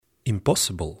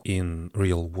Impossible in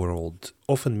real world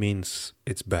often means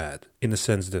it's bad, in the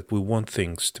sense that we want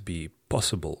things to be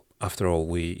possible. After all,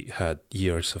 we had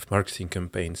years of marketing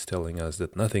campaigns telling us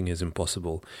that nothing is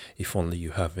impossible if only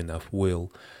you have enough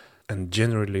will. And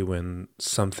generally, when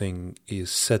something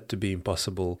is said to be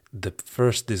impossible, the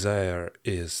first desire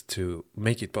is to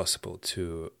make it possible,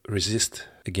 to resist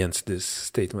against this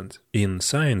statement. In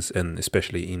science, and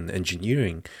especially in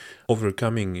engineering,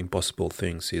 overcoming impossible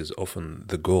things is often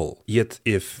the goal. Yet,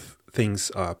 if things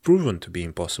are proven to be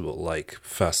impossible, like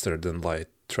faster than light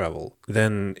travel,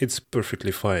 then it's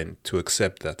perfectly fine to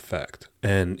accept that fact.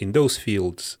 And in those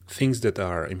fields, things that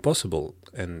are impossible,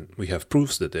 and we have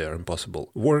proofs that they are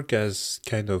impossible, work as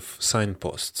kind of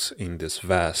signposts in this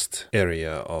vast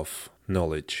area of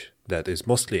knowledge that is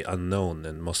mostly unknown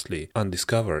and mostly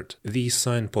undiscovered. These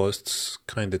signposts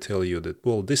kind of tell you that,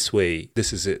 well, this way,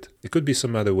 this is it. It could be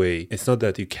some other way. It's not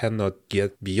that you cannot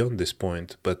get beyond this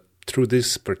point, but through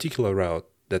this particular route,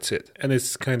 that's it. And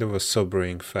it's kind of a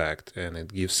sobering fact, and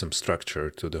it gives some structure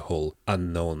to the whole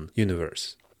unknown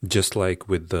universe. Just like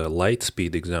with the light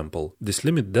speed example, this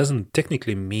limit doesn't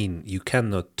technically mean you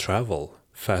cannot travel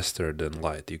faster than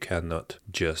light. You cannot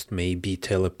just maybe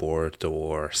teleport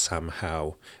or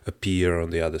somehow appear on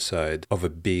the other side of a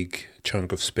big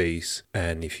chunk of space.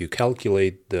 And if you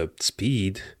calculate the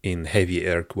speed in heavy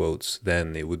air quotes,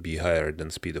 then it would be higher than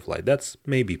speed of light. That's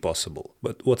maybe possible.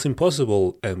 But what's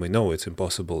impossible, and we know it's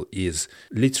impossible, is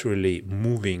literally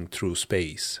moving through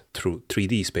space, through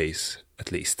 3D space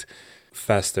at least,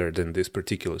 faster than this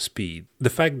particular speed. The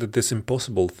fact that this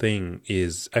impossible thing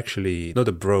is actually not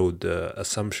a broad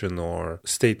assumption or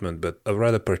statement, but a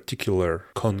rather particular,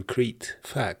 concrete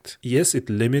fact. Yes, it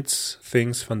limits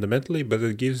things fundamentally, but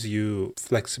it gives you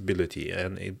flexibility,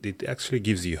 and it actually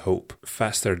gives you hope.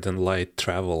 Faster than light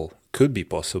travel could be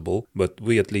possible, but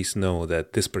we at least know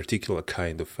that this particular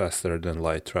kind of faster than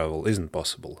light travel isn't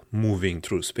possible. Moving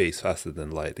through space faster than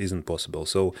light isn't possible.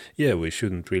 So yeah, we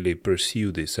shouldn't really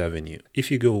pursue this avenue. If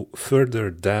you go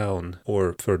further down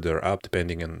or further up,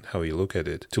 depending on how you look at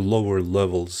it, to lower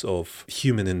levels of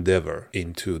human endeavor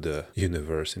into the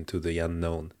universe, into the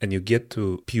unknown, and you get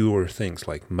to pure things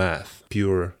like math,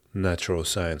 pure natural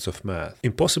science of math,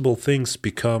 impossible things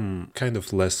become kind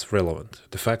of less relevant.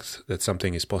 The fact that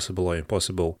something is possible or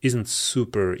impossible isn't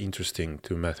super interesting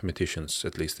to mathematicians,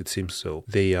 at least it seems so.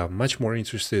 They are much more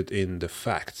interested in the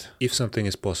fact. If something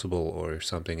is possible or if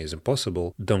something is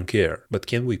impossible, don't care. But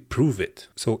can we prove it?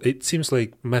 So it seems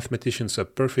like mathematicians are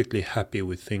perfectly happy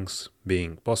with things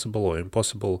being possible or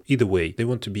impossible. Either way, they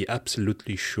want to be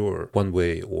absolutely sure one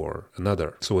way or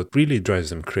another. So what really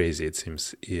drives them crazy, it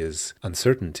seems, is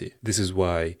uncertainty. This is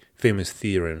why famous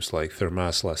theorems like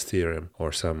Fermat's last theorem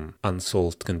or some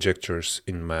unsolved conjectures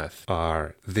in math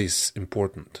are this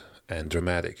important and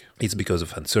dramatic. It's because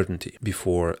of uncertainty.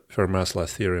 Before Fermat's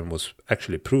last theorem was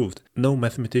actually proved, no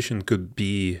mathematician could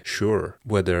be sure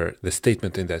whether the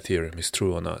statement in that theorem is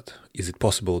true or not. Is it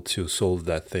possible to solve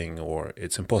that thing, or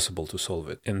it's impossible to solve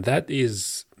it? And that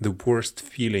is the worst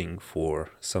feeling for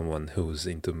someone who's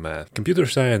into math. Computer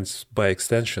science, by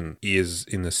extension, is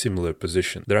in a similar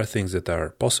position. There are things that are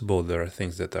possible, there are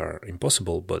things that are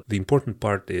impossible, but the important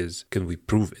part is, can we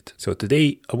prove it? So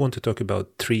today, I want to talk about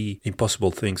 3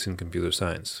 impossible things in computer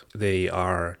science. They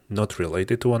are not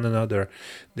related to one another.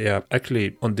 They are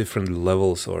actually on different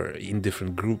levels or in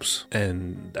different groups,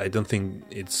 and I don't think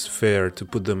it's fair to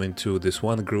put them into this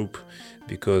one group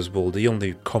because, well, the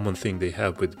only common thing they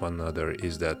have with one another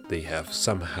is that they have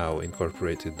somehow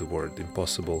incorporated the word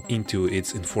impossible into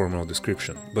its informal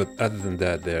description. But other than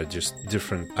that, they are just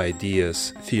different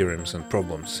ideas, theorems, and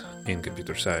problems in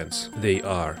computer science. They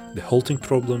are the halting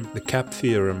problem, the cap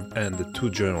theorem, and the two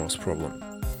generals problem.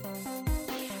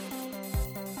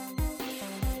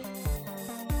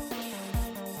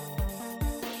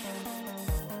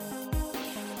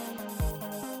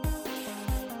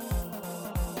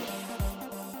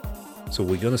 So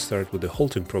we're going to start with the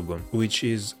halting problem, which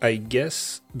is, I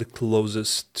guess, the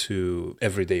closest to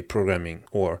everyday programming,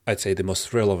 or I'd say the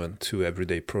most relevant to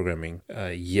everyday programming,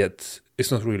 yet it's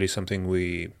not really something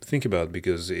we think about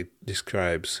because it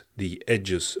describes the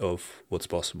edges of what's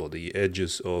possible, the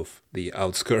edges of the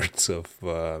outskirts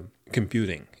of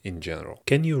computing in general.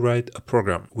 Can you write a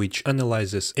program which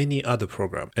analyzes any other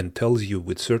program and tells you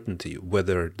with certainty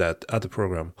whether that other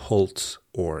program halts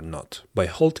or not? By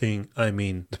halting, I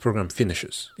mean the program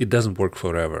finishes. It doesn't work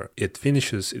forever. It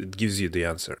finishes, it gives you the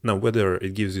answer. Now, whether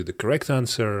it gives you the correct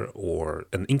answer or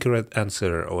an incorrect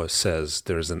answer or says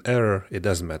there's an error, it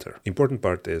doesn't matter. The important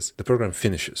part is the program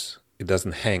finishes. It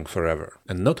doesn't hang forever.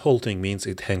 And not halting means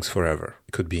it hangs forever.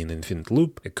 It could be an infinite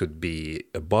loop. It could be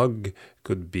a bug.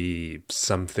 could be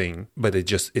something, but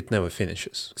it never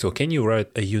finishes. So can you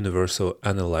write a universal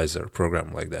analyzer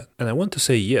program like that? And I want to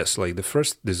say yes, like the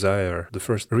first desire, the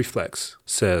first reflex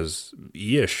says,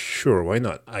 yes, sure, why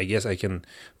not? I guess I can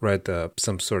write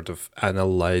some sort of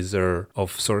analyzer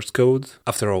of source code.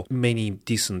 After all, many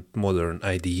decent modern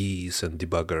IDEs and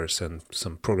debuggers and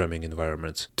some programming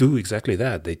environments do exactly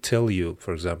that. They tell you,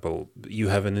 for example, you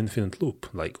have an infinite loop,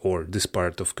 or this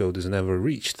part of code is never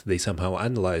reached. They somehow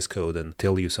analyze code and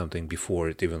tell you something before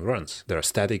it even runs. There are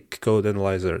static code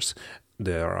analyzers.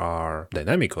 There are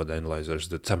dynamic code analyzers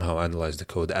that somehow analyze the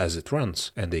code as it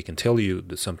runs, and they can tell you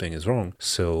that something is wrong.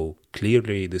 So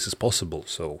clearly this is possible.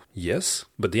 So yes,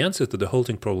 but the answer to the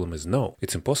halting problem is no.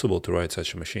 It's impossible to write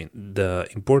such a machine. The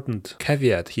important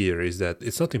caveat here is that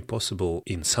it's not impossible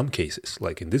in some cases.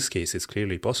 Like in this case, it's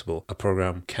clearly possible. A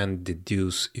program can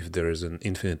deduce if there is an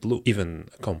infinite loop, even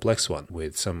a complex one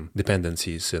with some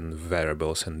dependencies and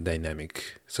variables and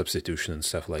dynamic substitution and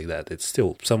stuff like that. It's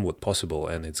still somewhat possible,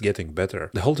 and it's getting better.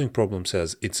 The halting problem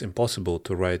says it's impossible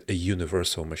to write a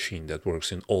universal machine that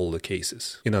works in all the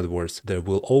cases. In other words, there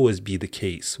will always be the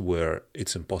case where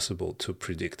it's impossible to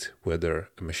predict whether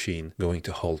a machine going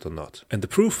to halt or not. And the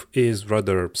proof is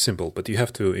rather simple, but you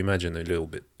have to imagine a little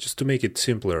bit. Just to make it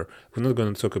simpler, we're not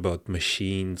going to talk about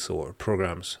machines or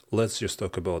programs. Let's just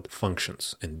talk about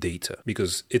functions and data,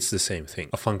 because it's the same thing.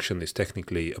 A function is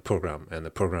technically a program, and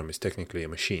a program is technically a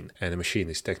machine, and a machine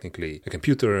is technically a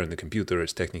computer, and the computer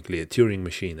is technically a Turing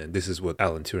machine. And this is what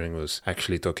Alan Turing was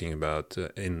actually talking about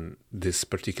in this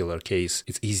particular case.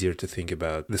 It's easier to think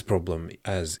about this problem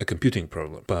as a computing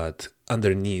problem, but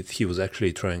underneath, he was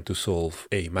actually trying to solve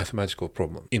a mathematical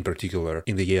problem, in particular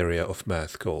in the area of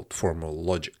math called formal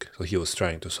logic. So he was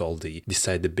trying to solve the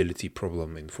decidability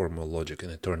problem in formal logic,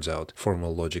 and it turns out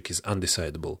formal logic is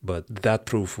undecidable. But that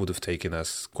proof would have taken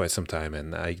us quite some time,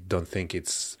 and I don't think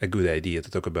it's a good idea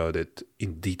to talk about it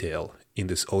in detail in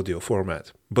this audio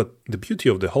format. But the beauty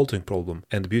of the halting problem,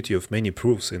 and the beauty of many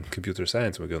proofs in computer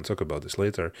science, we're going to talk about this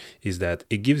later, is that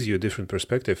it gives you a different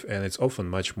perspective, and it's often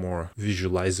much more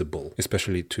visualizable,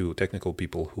 especially to technical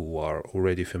people who are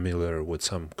already familiar with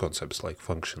some concepts like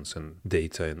functions and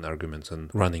data and arguments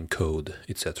and running code,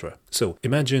 etc. So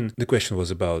imagine the question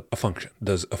was about a function.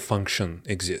 Does a function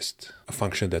exist? A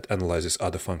function that analyzes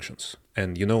other functions.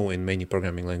 And in many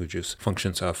programming languages,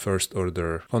 functions are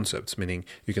first-order concepts, meaning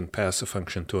you can pass a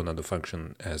function to another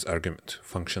function as argument.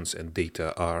 Functions and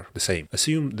data are the same.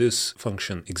 Assume this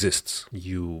function exists.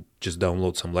 You just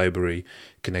download some library,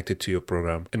 connect it to your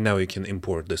program, and now you can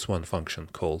import this one function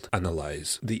called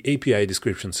analyze. The API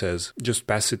description says just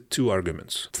pass it two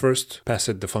arguments. First, pass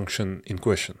it the function in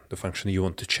question, the function you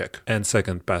want to check. And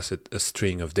second, pass it a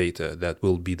string of data that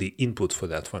will be the input for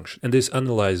that function. And this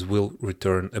analyze will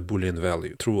return a Boolean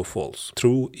value, true or false.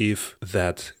 True if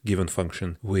that given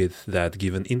function with that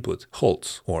given input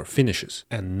halts or finishes,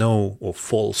 and no or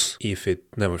false if it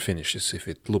never finishes, if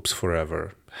it loops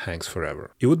forever, hangs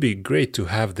forever. It would be great to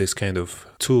have this kind of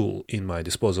tool in my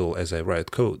disposal as I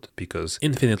write code, because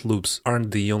infinite loops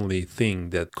aren't the only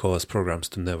thing that cause programs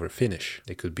to never finish.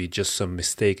 They could be just some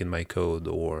mistake in my code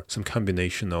or some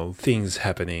combination of things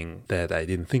happening that I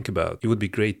didn't think about. It would be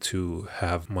great to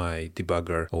have my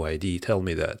debugger or IDE tell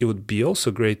me that. It would be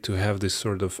also great to have this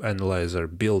sort of analyzer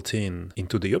built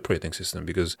into the operating system,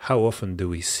 because how often do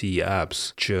we see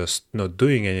apps just not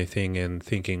doing anything and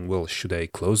thinking, well, should I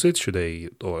close it? Should I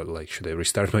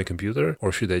restart my computer,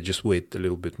 or should I just wait a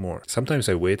little bit more? Sometimes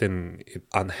I wait and it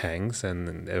unhangs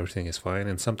and everything is fine,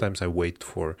 and sometimes I wait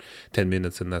for 10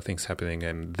 minutes and nothing's happening,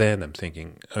 and then I'm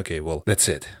thinking, okay, well, that's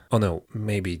it. Oh no,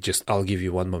 maybe just I'll give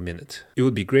you one more minute. It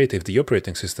would be great if the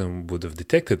operating system would have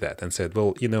detected that and said,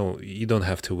 well, you don't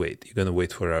have to wait. You're going to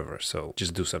wait forever, so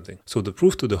just do something. So the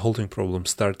proof to the halting problem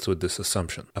starts with this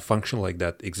assumption. A function like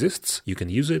that exists, you can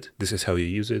use it, this is how you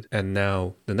use it, and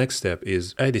now the next step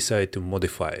is I decide to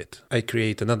modify it. I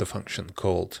create another function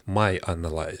called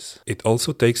myAnalyze. It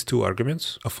also takes two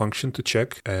arguments, a function to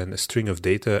check and a string of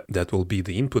data that will be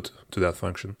the input to that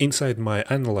function. Inside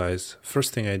myAnalyze,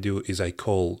 first thing I do is I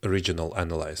call original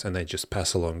analyze, and I just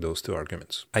pass along those two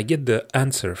arguments. I get the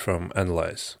answer from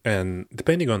analyze, and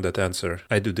depending on that answer,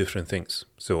 I do different things.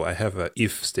 So I have a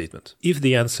if statement. If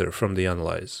the answer from the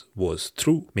analyze was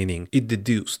true, meaning it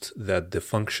deduced that the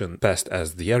function passed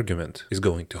as the argument is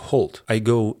going to halt, I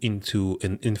go into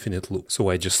an infinite loop. So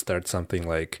I just start something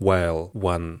like while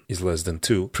 1 is less than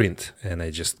 2, print, and I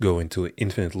just go into an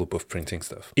infinite loop of printing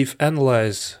stuff. If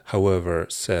analyze, however,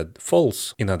 said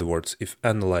false, in other words, if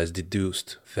analyze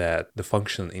deduced that the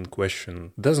function in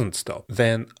question doesn't stop,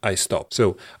 then I stop.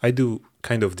 So I do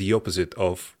kind of the opposite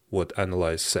of what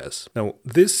analyze says. Now,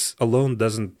 this alone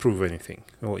doesn't prove anything.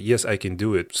 Well, yes, I can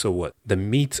do it, so what? The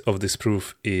meat of this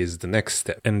proof is the next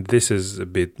step. And this is a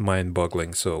bit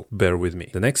mind-boggling, so bear with me.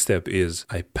 The next step is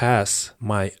I pass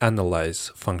my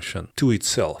analyze function to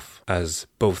itself as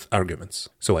both arguments.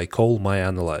 So I call my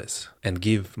analyze and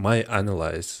give my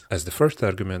analyze as the first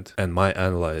argument and my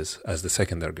analyze as the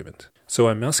second argument. So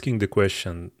I'm asking the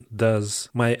question, does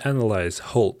my analyze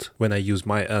hold when I use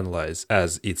my analyze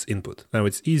as its input? Now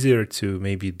it's easier to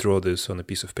maybe draw this on a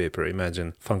piece of paper.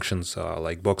 Imagine functions are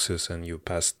like boxes and you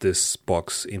pass this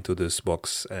box into this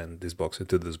box and this box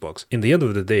into this box. In the end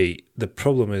of the day, the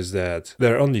problem is that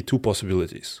there are only two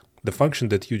possibilities. The function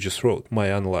that you just wrote, my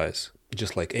analyze,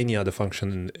 just like any other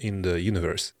function in the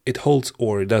universe, it holds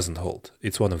or it doesn't hold.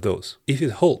 It's one of those. If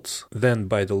it holds, then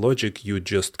by the logic you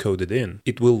just coded in,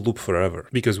 it will loop forever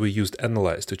because we used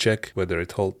analyze to check whether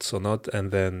it holds or not. And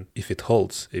then if it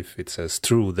holds, if it says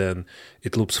true, then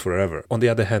it loops forever. On the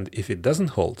other hand, if it doesn't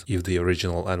hold, if the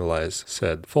original analyze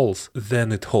said false,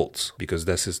 then it holds because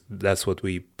that's what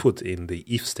we put in the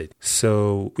if state.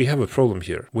 So we have a problem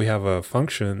here. We have a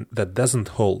function that doesn't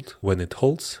hold when it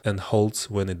holds and holds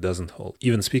when it doesn't hold.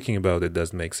 Even speaking about it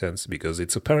doesn't make sense because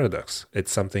it's a paradox.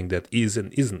 It's something that is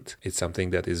and isn't. It's something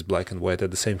that is black and white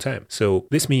at the same time. So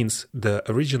this means the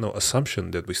original assumption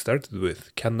that we started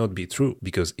with cannot be true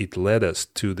because it led us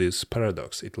to this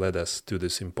paradox. It led us to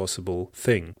this impossible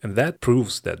thing. And that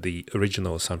proves that the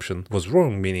original assumption was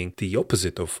wrong, meaning the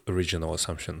opposite of original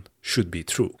assumption should be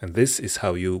true. And this is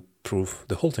how you prove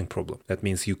the halting problem. That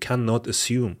means you cannot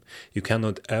assume, you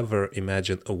cannot ever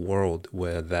imagine a world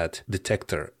where that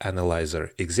detector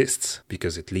analyzer exists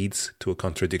because it leads to a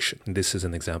contradiction. And this is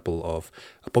an example of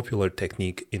a popular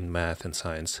technique in math and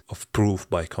science of proof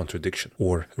by contradiction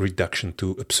or reduction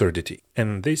to absurdity.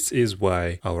 And this is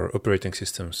why our operating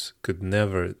systems could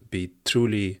never be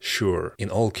truly sure in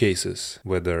all cases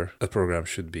whether a program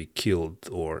should be killed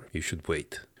or you should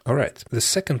wait. All right, the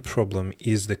second problem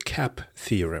is the CAP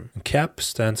theorem. CAP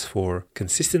stands for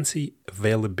consistency,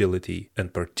 availability,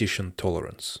 and partition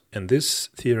tolerance. And this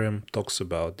theorem talks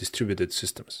about distributed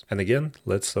systems. And again,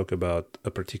 let's talk about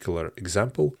a particular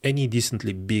example. Any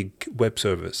decently big web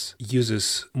service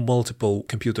uses multiple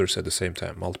computers at the same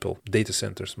time, multiple data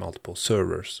centers, multiple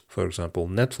servers. For example,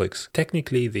 Netflix,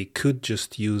 technically they could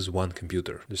just use one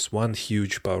computer, just one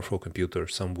huge powerful computer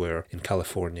somewhere in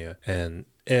California, and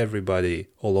everybody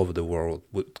all over the world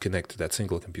would connect to that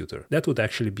single computer. That would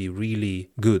actually be really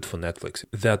good for Netflix.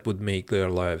 That would make their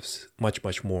lives much,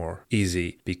 much more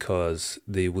easy because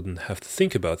they wouldn't have to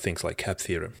think about things like CAP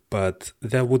theorem. But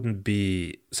that wouldn't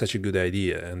be such a good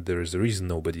idea, and there is a reason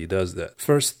nobody does that.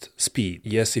 First, speed.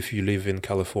 Yes, if you live in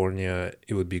California,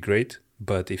 it would be great.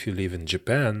 But if you live in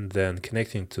Japan, then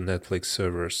connecting to Netflix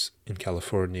servers in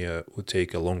California would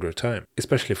take a longer time,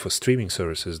 especially for streaming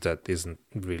services. That isn't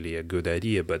really a good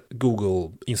idea. But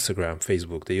Google, Instagram,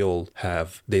 Facebook, they all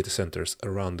have data centers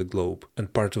around the globe.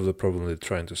 And part of the problem they're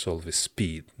trying to solve is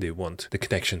speed. They want the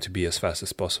connection to be as fast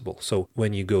as possible. So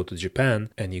when you go to Japan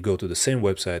and you go to the same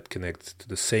website, connect to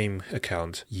the same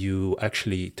account, you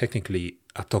actually technically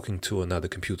are talking to another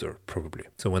computer, probably.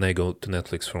 So when I go to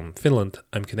Netflix from Finland,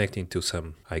 I'm connecting to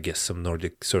some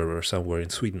Nordic server somewhere in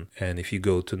Sweden. And if you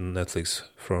go to Netflix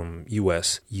from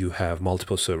US, you have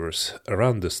multiple servers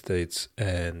around the States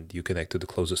and you connect to the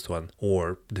closest one.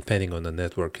 Or depending on the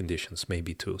network conditions,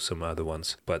 maybe to some other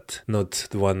ones, but not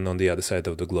the one on the other side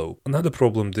of the globe. Another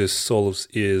problem this solves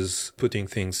is putting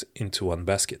things into one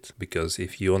basket. Because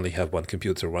if you only have one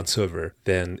computer, one server,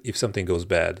 then if something goes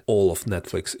bad, all of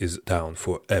Netflix is down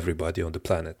for everybody on the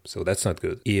planet. So that's not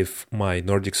good. If my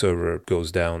Nordic server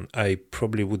goes down, I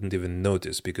probably wouldn't even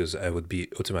notice because I would be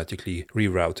automatically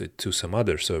rerouted to some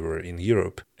other server in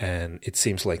Europe. And it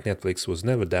seems like Netflix was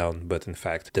never down, but in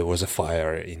fact, there was a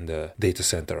fire in the data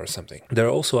center or something. There are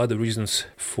also other reasons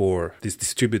for this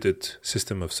distributed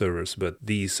system of servers, but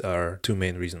these are two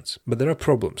main reasons. But there are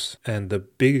problems. And the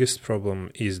biggest problem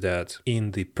is that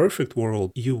in the perfect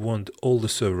world, you want all the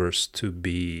servers to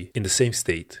be in the same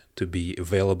state, to be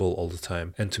available all the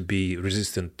time, and to be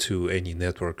resistant to any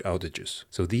network outages.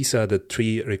 So these are the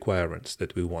three requirements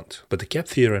that we want. But the CAP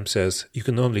theorem says you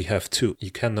can only have two.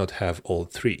 You cannot have all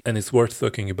three. And it's worth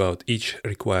talking about each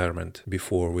requirement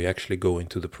before we actually go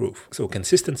into the proof. So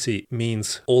consistency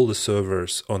means all the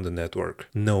servers on the network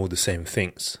know the same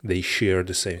things. They share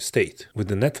the same state. With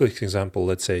the Netflix example,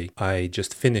 let's say I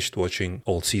just finished watching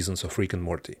all seasons of Rick and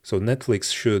Morty. So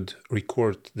Netflix should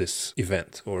record this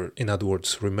event, or in other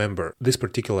words, remember this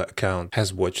particular account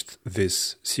has watched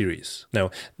this series. Now,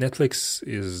 Netflix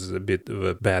is a bit of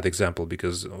a bad example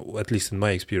because, at least in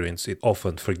my experience, it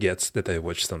often forgets that I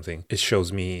watched something. It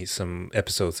shows me some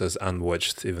episodes as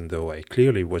unwatched, even though I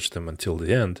clearly watched them until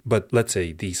the end. But let's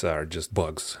say these are just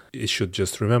bugs. It should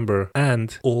just remember,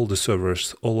 and all the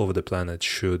servers all over the planet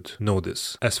should know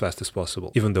this as fast as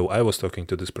possible. Even though I was talking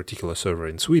to this particular server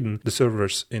in Sweden, the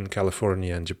servers in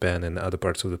California and Japan and other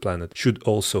parts of the planet should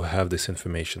also have this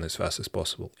information as fast as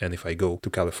possible. And if I go to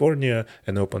California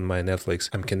and open my Netflix,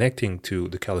 I'm connecting to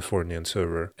the Californian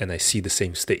server and I see the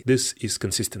same state. This is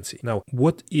consistency. Now,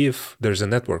 what if there's a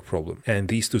network problem and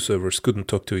these two servers couldn't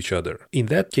talk to each other? In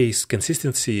that case,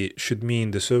 consistency should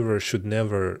mean the server should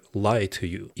never lie to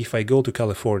you. If I go to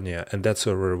California and that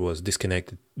server was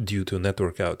disconnected due to a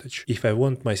network outage, if I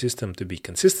want my system to be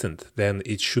consistent, then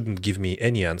it shouldn't give me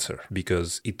any answer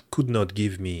because it could not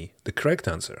give me the correct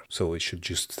answer. So it should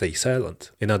just stay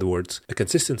silent. In other words, a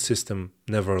consistent system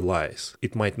never lies.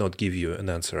 It might not give you an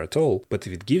answer at all, but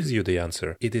if it gives you the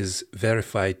answer, it is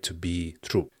verified to be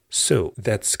true. So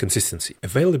that's consistency.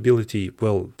 Availability,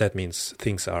 well, that means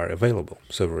things are available.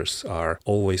 Servers are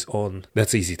always on.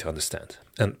 That's easy to understand.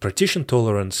 And partition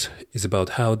tolerance is about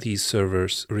how these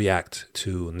servers react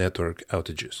to network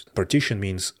outages. Partition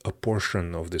means a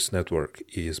portion of this network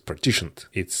is partitioned.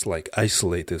 It's like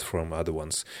isolated from other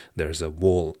ones. There's a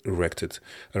wall erected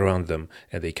around them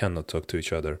and they cannot talk to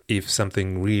each other. If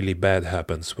something really bad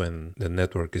happens when the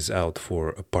network is out for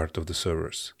a part of the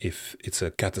servers, if it's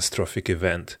a catastrophic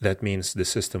event, that means the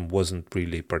system wasn't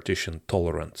really partition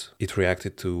tolerant. It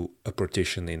reacted to a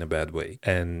partition in a bad way.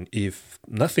 And if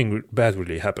nothing bad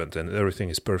really happened and everything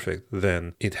is perfect,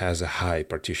 then it has a high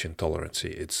partition tolerance.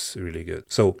 It's really good.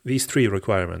 So these three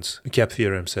requirements, CAP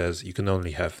theorem says you can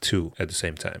only have two at the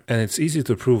same time. And it's easy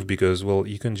to prove because, well,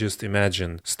 you can just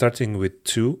imagine starting with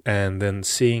two and then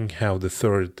seeing how the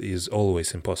third is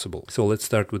always impossible. So let's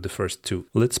start with the first two.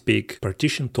 Let's pick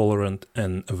partition tolerant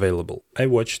and available. I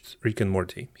watched Rick and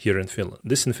Morty here in Finland.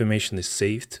 This information is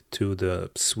saved to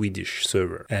the Swedish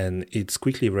server and it's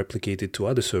quickly replicated to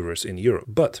other servers in Europe.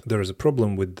 But there is a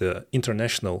problem with the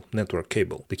international network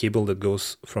cable. The cable that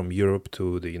goes from Europe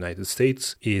to the United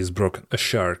States is broken. A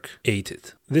shark ate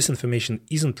it. This information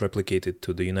isn't replicated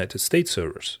to the United States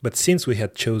servers. But since we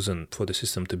had chosen for the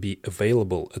system to be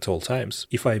available at all times,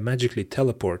 if I magically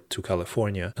teleport to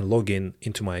California and log in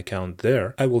into my account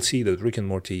there, I will see that Rick and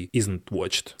Morty isn't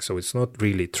watched. So it's not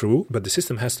really true, but the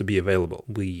system has to be available.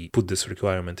 We put this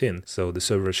requirement in, so the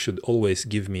server should always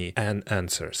give me an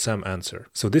answer, some answer.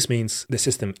 So this means the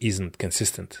system isn't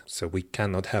consistent. So we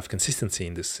cannot have consistency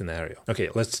in this scenario. Okay,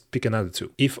 let's pick another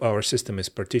two. If our system is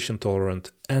partition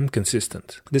tolerant and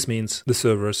consistent, this means the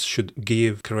servers should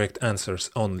give correct answers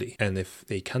only. And if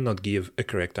they cannot give a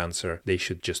correct answer, they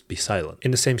should just be silent.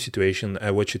 In the same situation,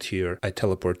 I watch it here, I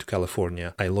teleport to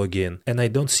California, I log in, and I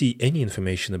don't see any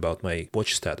information about my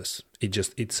watch status.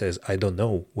 It says, I don't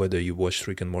know whether you watched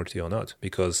Rick and Morty or not,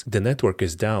 because the network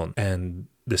is down and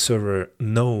the server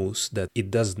knows that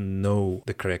it doesn't know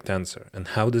the correct answer. And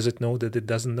how does it know that it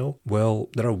doesn't know? Well,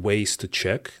 there are ways to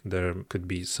check. There could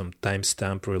be some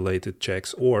timestamp related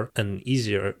checks, or an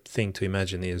easier thing to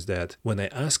imagine is that when I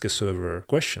ask a server a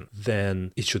question,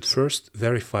 then it should first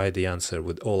verify the answer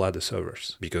with all other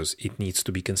servers because it needs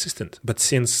to be consistent. But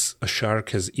since a shark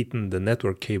has eaten the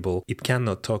network cable, it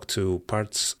cannot talk to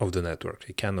parts of the network.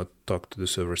 It cannot talk to the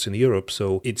servers in Europe,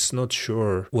 so it's not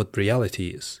sure what reality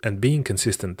is. And being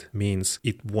consistent means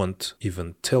it won't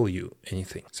even tell you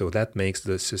anything. So that makes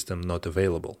the system not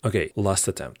available. Okay, last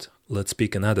attempt. Let's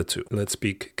pick another two. Let's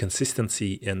pick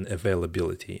consistency and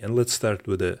availability. And let's start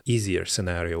with an easier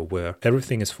scenario where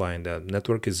everything is fine, the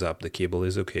network is up, the cable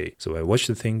is okay. So I watch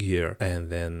the thing here and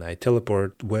then I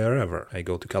teleport wherever. I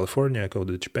go to California, I go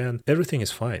to Japan, everything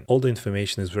is fine. All the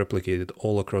information is replicated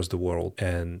all across the world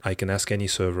and I can ask any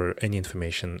server any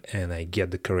information and I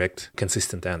get the correct,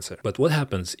 consistent answer. But what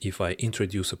happens if I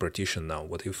introduce a partition now?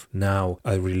 What if now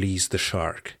I release the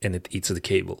shark and it eats the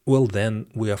cable? Well, then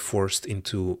we are forced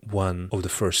into one of the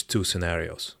first two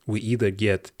scenarios. We either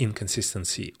get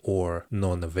inconsistency or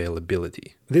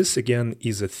non-availability. This again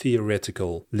is a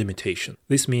theoretical limitation.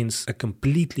 This means a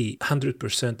completely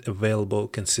 100% available,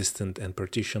 consistent and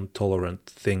partition tolerant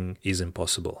thing is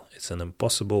impossible. It's an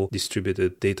impossible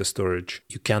distributed data storage.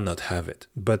 You cannot have it.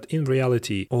 But in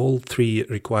reality, all three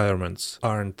requirements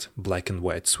aren't black and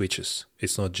white switches.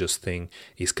 It's not just thing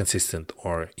is consistent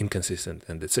or inconsistent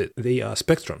and that's it. They are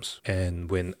spectrums.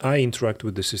 And when I interact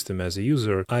with the system as a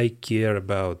user, I care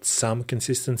about some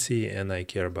consistency and I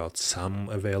care about some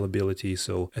availability.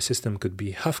 So a system could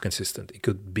be half consistent. It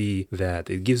could be that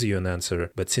it gives you an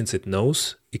answer, but since it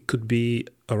knows It could be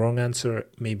a wrong answer.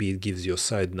 Maybe it gives you a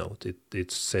side note.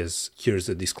 It says, here's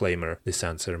a disclaimer. This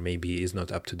answer maybe is not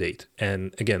up to date.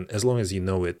 And again, as long as you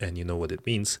know it and you know what it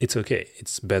means, it's okay.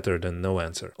 It's better than no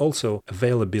answer. Also,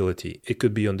 availability. It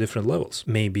could be on different levels.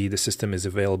 Maybe the system is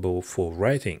available for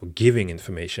writing, giving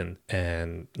information,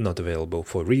 and not available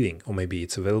for reading. Or maybe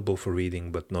it's available for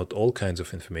reading, but not all kinds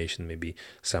of information. Maybe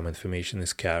some information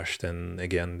is cached, and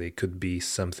again, there could be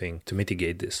something to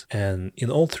mitigate this. And in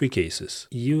all three cases,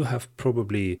 you have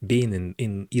probably been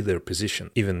in either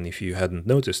position, even if you hadn't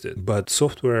noticed it. But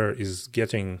software is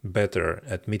getting better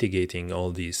at mitigating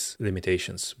all these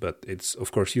limitations. But it's,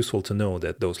 of course, useful to know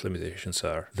that those limitations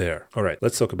are there. All right,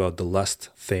 let's talk about the last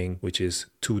thing, which is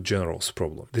two generals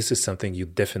problem. This is something you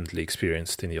definitely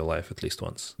experienced in your life at least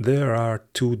once. There are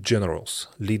two generals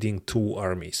leading two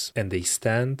armies, and they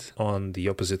stand on the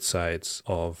opposite sides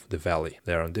of the valley.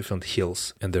 They're on different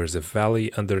hills, and there's a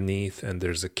valley underneath, and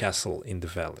there's a castle in the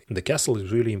valley. And the castle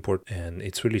is really important, and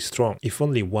it's really strong. If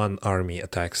only one army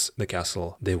attacks the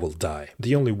castle, they will die.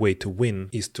 The only way to win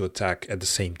is to attack at the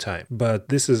same time. But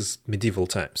this is medieval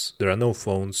times. There are no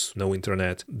phones, no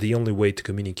internet. The only way to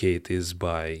communicate is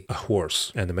by a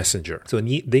horse and a messenger. So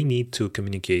they need to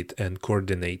communicate and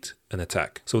coordinate an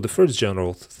attack. So the first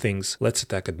general thinks, let's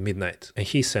attack at midnight. And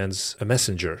he sends a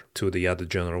messenger to the other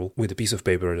general with a piece of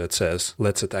paper that says,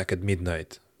 let's attack at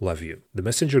midnight. Love you. The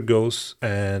messenger goes,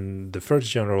 and the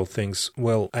first general thinks,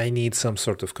 well, I need some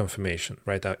sort of confirmation,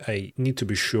 right? I need to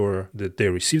be sure that they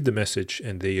received the message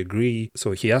and they agree.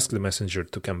 So he asks the messenger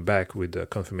to come back with a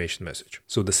confirmation message.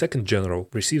 So the second general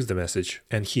receives the message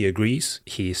and he agrees.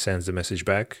 He sends the message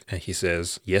back and he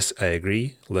says, yes, I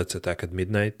agree. Let's attack at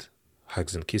midnight.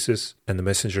 Hugs and kisses, and the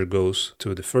messenger goes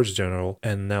to the first general,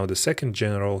 and now the second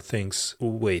general thinks,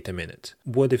 wait a minute,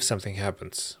 what if something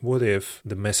happens? What if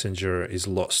the messenger is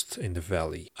lost in the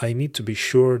valley? I need to be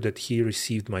sure that he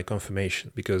received my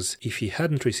confirmation, because if he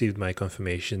hadn't received my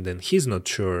confirmation, then he's not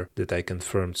sure that I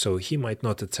confirmed, so he might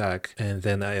not attack, and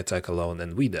then I attack alone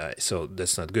and we die, so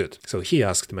that's not good. So he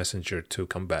asked the messenger to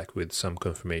come back with some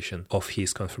confirmation of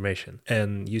his confirmation,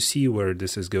 and you see where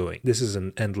this is going. This is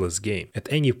an endless game.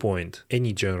 At any point,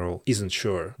 any general isn't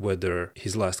sure whether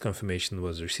his last confirmation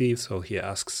was received, so he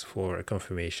asks for a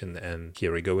confirmation, and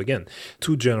here we go again.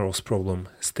 Two generals problem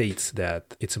states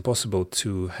that it's impossible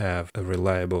to have a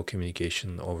reliable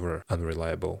communication over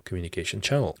unreliable communication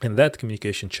channel. And that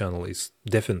communication channel is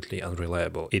definitely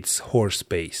unreliable. It's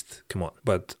horse-based, come on.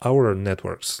 But our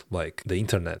networks, like the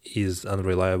internet, is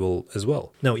unreliable as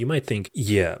well. Now, you might think,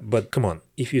 yeah, but come on.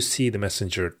 If you see the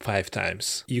messenger 5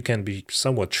 times, you can be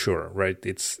somewhat sure, right?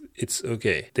 It's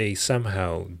okay. They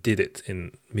somehow did it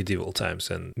in medieval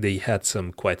times and they had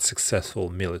some quite successful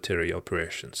military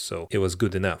operations. So it was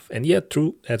good enough. And yeah,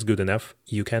 true, that's good enough.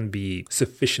 You can be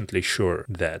sufficiently sure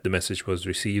that the message was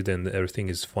received and everything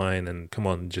is fine and come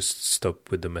on, just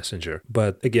stop with the messenger.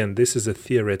 But again, this is a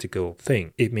theoretical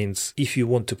thing. It means if you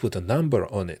want to put a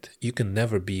number on it, you can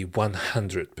never be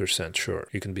 100% sure.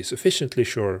 You can be sufficiently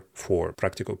sure for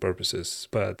practical purposes,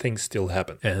 but things still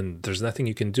happen and there's nothing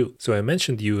you can do. So I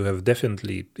mentioned you have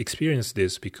definitely experienced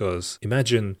this because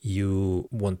imagine you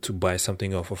want to buy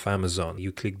something off of Amazon.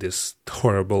 You click this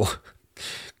horrible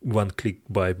one-click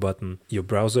buy button. Your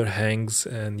browser hangs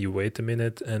and you wait a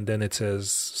minute and then it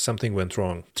says something went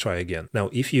wrong. Try again.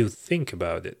 Now, if you think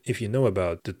about it, if you know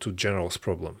about the two generals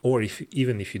problem, or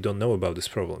even if you don't know about this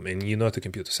problem and you're not a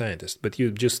computer scientist, but you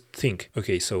just think,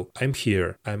 okay, so I'm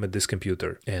here, I'm at this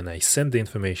computer and I send the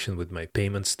information with my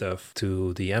payment stuff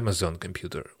to the Amazon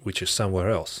computer, which is somewhere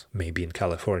else, maybe in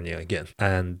California again.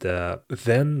 And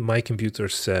then my computer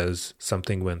says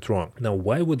something went wrong. Now,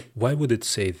 why would it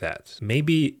say that?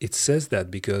 Maybe it says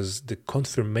that because the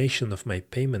confirmation of my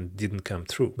payment didn't come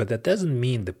through. But that doesn't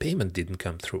mean the payment didn't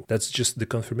come through. That's just the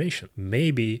confirmation.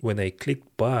 Maybe when I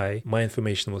clicked buy, my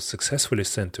information was successfully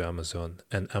sent to Amazon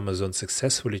and Amazon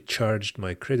successfully charged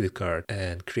my credit card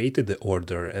and created the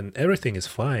order and everything is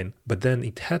fine. But then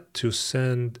it had to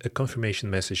send a confirmation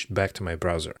message back to my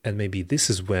browser. And maybe this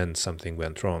is when something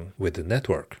went wrong with the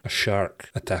network. A shark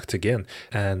attacked again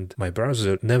and my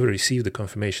browser never received the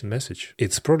confirmation message.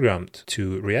 It's programmed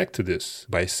to react to this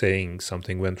by saying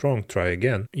something went wrong, try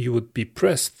again. You would be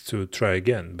pressed to try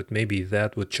again, but maybe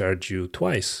that would charge you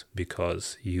twice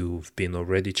because you've been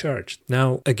already charged.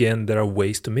 Now, again, there are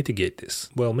ways to mitigate this.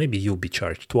 Well, maybe you'll be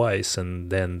charged twice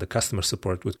and then the customer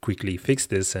support would quickly fix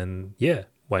this and yeah,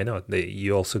 why not?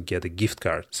 You also get a gift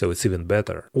card, so it's even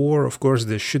better. Or, of course,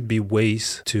 there should be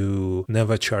ways to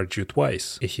never charge you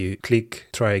twice. If you click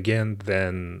try again,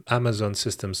 then Amazon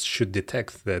systems should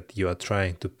detect that you are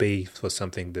trying to pay for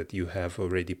something that you have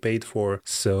already paid for,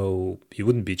 so you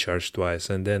wouldn't be charged twice,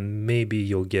 and then maybe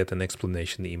you'll get an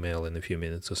explanation email in a few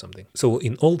minutes or something. So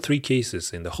in all three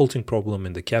cases, in the halting problem,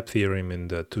 in the cap theorem, in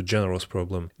the too generous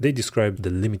problem, they describe the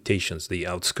limitations, the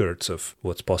outskirts of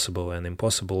what's possible and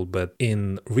impossible, but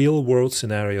in real world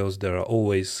scenarios, there are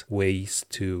always ways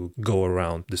to go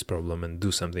around this problem and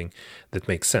do something that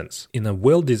makes sense. In a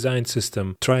well-designed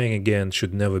system, trying again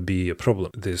should never be a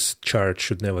problem. This charge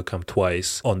should never come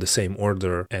twice on the same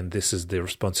order, and this is the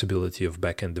responsibility of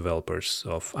backend developers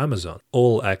of Amazon.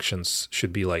 All actions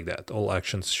should be like that. All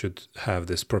actions should have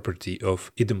this property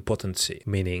of idempotency,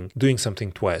 meaning doing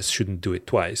something twice shouldn't do it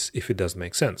twice if it doesn't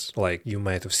make sense. Like you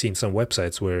might have seen some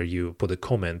websites where you put a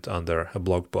comment under a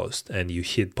blog post and you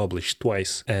hit publish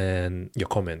twice and your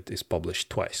comment is published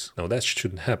twice. Now that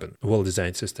shouldn't happen. A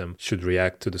well-designed system should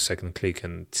react to the second click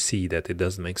and see that it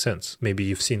doesn't make sense. Maybe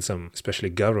you've seen some, especially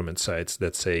government sites,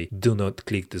 that say, do not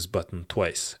click this button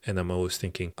twice. And I'm always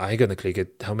thinking, I'm gonna click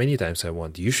it how many times I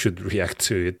want. You should react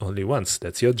to it only once.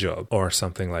 That's your job. Or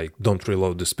something like, don't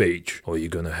reload this page or you're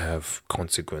gonna have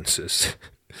consequences.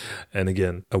 And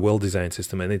again, a well-designed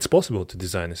system, and it's possible to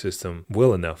design a system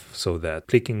well enough so that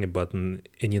clicking a button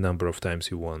any number of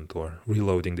times you want or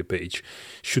reloading the page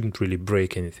shouldn't really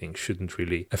break anything, shouldn't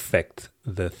really affect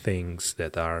the things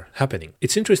that are happening.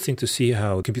 It's interesting to see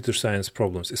how computer science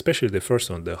problems, especially the first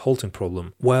one, the halting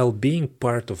problem, while being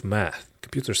part of math,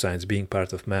 computer science being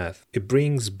part of math, it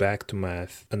brings back to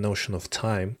math a notion of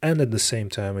time, and at the same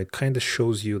time it kind of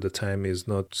shows you the time is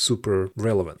not super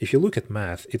relevant. If you look at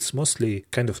math, it's mostly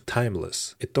kind of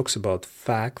timeless. It talks about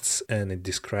facts and it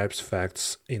describes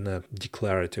facts in a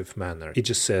declarative manner. It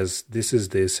just says this is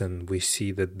this and we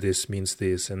see that this means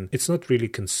this, and it's not really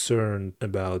concerned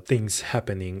about things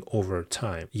happening over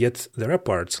time. Yet there are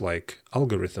parts like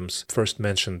algorithms, first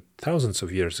mentioned thousands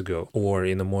of years ago, or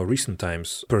in a more recent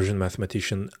times, Persian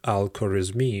mathematician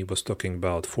Al-Khwarizmi was talking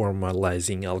about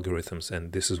formalizing algorithms,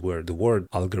 and this is where the word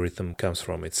algorithm comes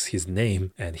from. It's his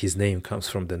name, and his name comes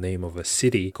from the name of a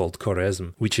city called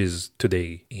Khwarezm, which is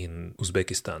today in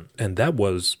Uzbekistan. And that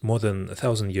was more than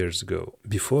 1,000 years ago.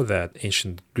 Before that,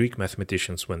 ancient Greek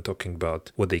mathematicians, when talking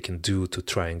about what they can do to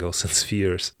triangles and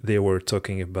spheres, they were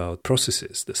talking about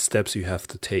processes, the steps you have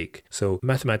to take. So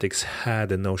mathematics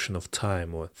had a notion of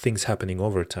time or things happening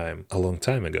over time a long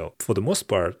time ago. For the most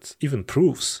part, even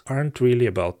proofs aren't really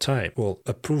about time. Well,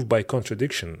 a proof by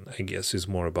contradiction, I guess, is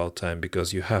more about time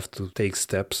because you have to take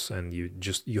steps and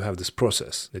you have this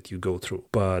process that you go through.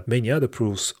 But many other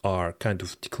proofs are kind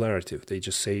of declarative. They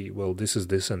just say, well, this is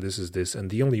this and this is this. And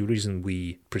the only reason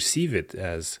we perceive it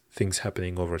as things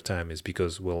happening over time is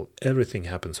because, well, everything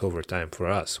happens over time for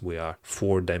us. We are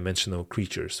four-dimensional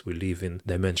creatures. We live in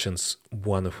dimensions,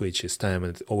 one of which is time,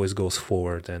 and it always goes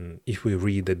forward. And if we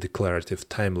read a declarative,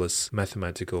 timeless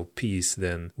mathematical piece,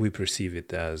 then we perceive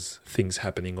it as things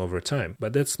happening over time.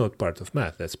 But that's not part of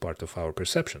math. That's part of our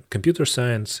perception. Computer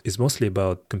science is mostly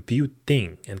about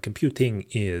computing, and computing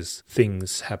is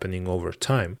things happening over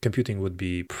time. Computing would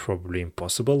be probably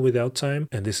impossible without time,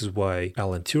 and this is why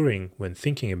Alan Turing, when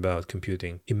thinking about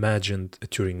computing, imagined a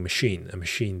Turing machine, a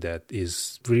machine that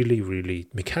is really, really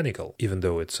mechanical. Even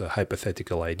though it's a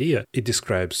hypothetical idea, it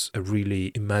describes a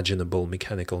really imaginable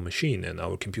mechanical machine, and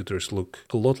our computers look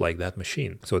a lot like that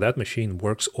machine. So that machine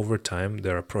works over time.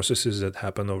 There are processes that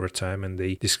happen over time, and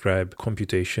they describe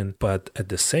computation. But at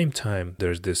the same time,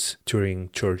 there's this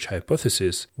Turing-Church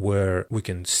hypothesis where we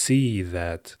can see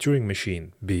that Turing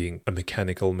machine, being a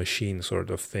mechanical machine sort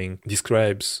of thing,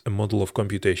 describes a model of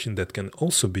computation that can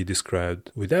also be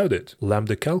described without it.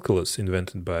 Lambda calculus,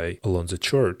 invented by Alonzo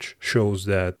Church, shows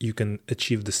that you can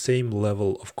achieve the same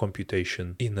level of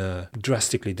computation in a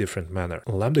drastically different manner.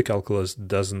 Lambda calculus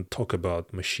doesn't talk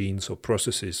about machines or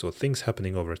processes or things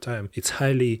happening over time. It's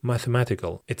highly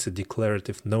mathematical. It's a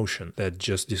declarative notion that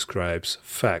just describes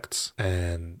facts.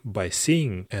 And by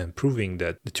seeing and proving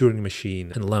that the Turing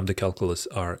machine and lambda calculus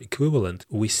are equivalent,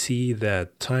 we see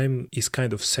that time is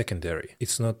kind of secondary.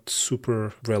 It's not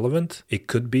super relevant. It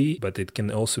could be, but it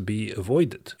can also be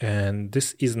avoided. And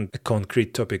this isn't a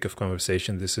concrete topic of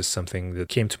conversation. This is something that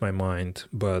came to my mind,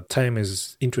 but time time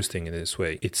is interesting in this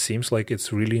way. It seems like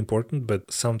it's really important,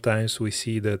 but sometimes we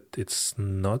see that it's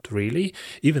not really.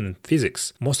 Even in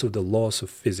physics, most of the laws of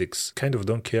physics kind of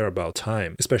don't care about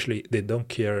time, especially they don't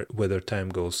care whether time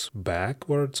goes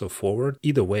backwards or forward.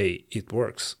 Either way, it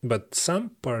works. But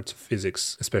some parts of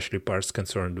physics, especially parts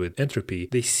concerned with entropy,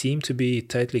 they seem to be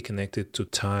tightly connected to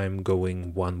time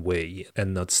going one way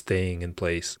and not staying in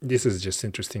place. This is just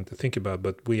interesting to think about,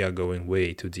 but we are going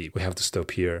way too deep. We have to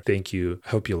stop here. Thank you. I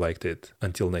hope you liked it.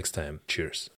 Until next time, cheers.